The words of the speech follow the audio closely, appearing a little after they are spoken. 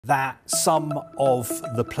that some of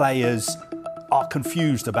the players are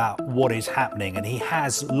confused about what is happening, and he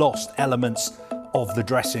has lost elements of the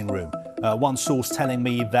dressing room. One source telling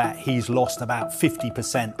me that he's lost about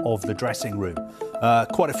 50% of the dressing room.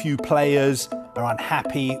 Quite a few players are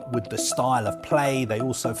unhappy with the style of play. They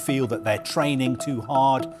also feel that they're training too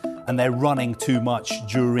hard and they're running too much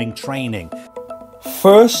during training.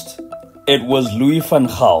 First, it was Louis van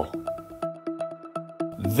Gaal.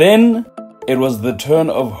 Then, it was the turn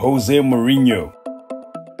of Jose Mourinho.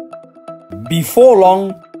 Before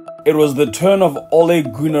long, it was the turn of Ole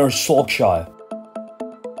Gunnar Solskjaer.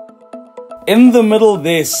 In the middle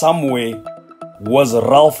there somewhere was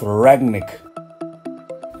Ralf Rangnick.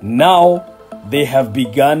 Now, they have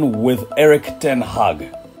begun with Erik Ten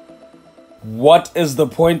Hag. What is the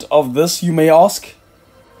point of this, you may ask?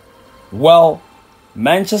 Well,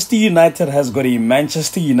 Manchester United has got a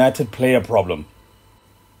Manchester United player problem.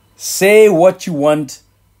 Say what you want,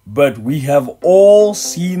 but we have all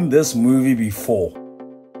seen this movie before.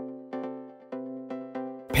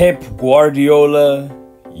 Pep Guardiola,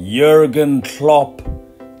 Jurgen Klopp,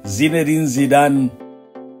 Zinedine Zidane,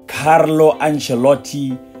 Carlo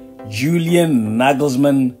Ancelotti, Julian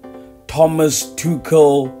Nagelsmann, Thomas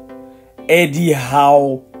Tuchel, Eddie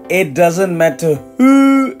Howe. It doesn't matter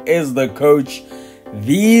who is the coach,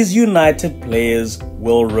 these United players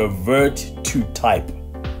will revert to type.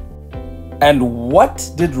 And what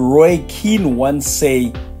did Roy Keane once say,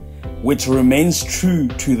 which remains true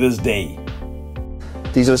to this day?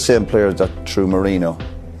 These are the same players that threw Mourinho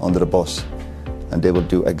under the bus, and they will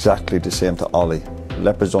do exactly the same to Ollie.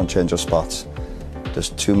 Leopards don't change their spots. There's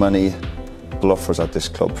too many bluffers at this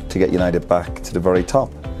club to get United back to the very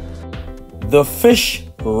top. The fish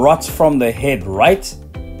rots from the head, right?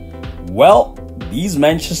 Well, these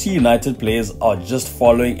Manchester United players are just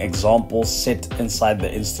following examples set inside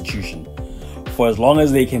the institution. For as long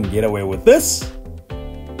as they can get away with this,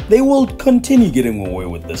 they will continue getting away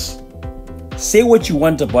with this. Say what you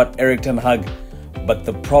want about Erik Ten Hag, but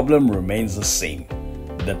the problem remains the same.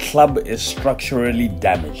 The club is structurally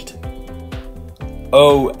damaged.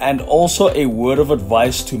 Oh, and also a word of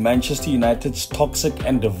advice to Manchester United's toxic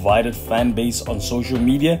and divided fan base on social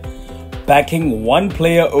media. Backing one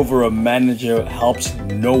player over a manager helps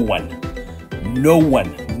no one. No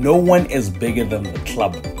one is bigger than the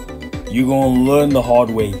club. You're gonna learn the hard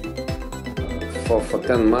way. For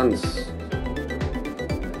 10 months,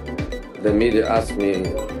 the media asked me,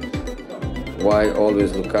 why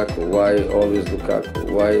always Lukaku, why always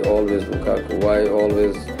Lukaku, why always Lukaku, why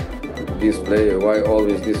always this player, why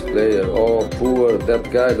always this player, oh poor, that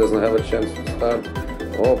guy doesn't have a chance to start,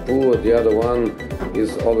 oh poor, the other one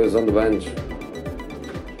is always on the bench.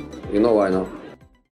 You know why now?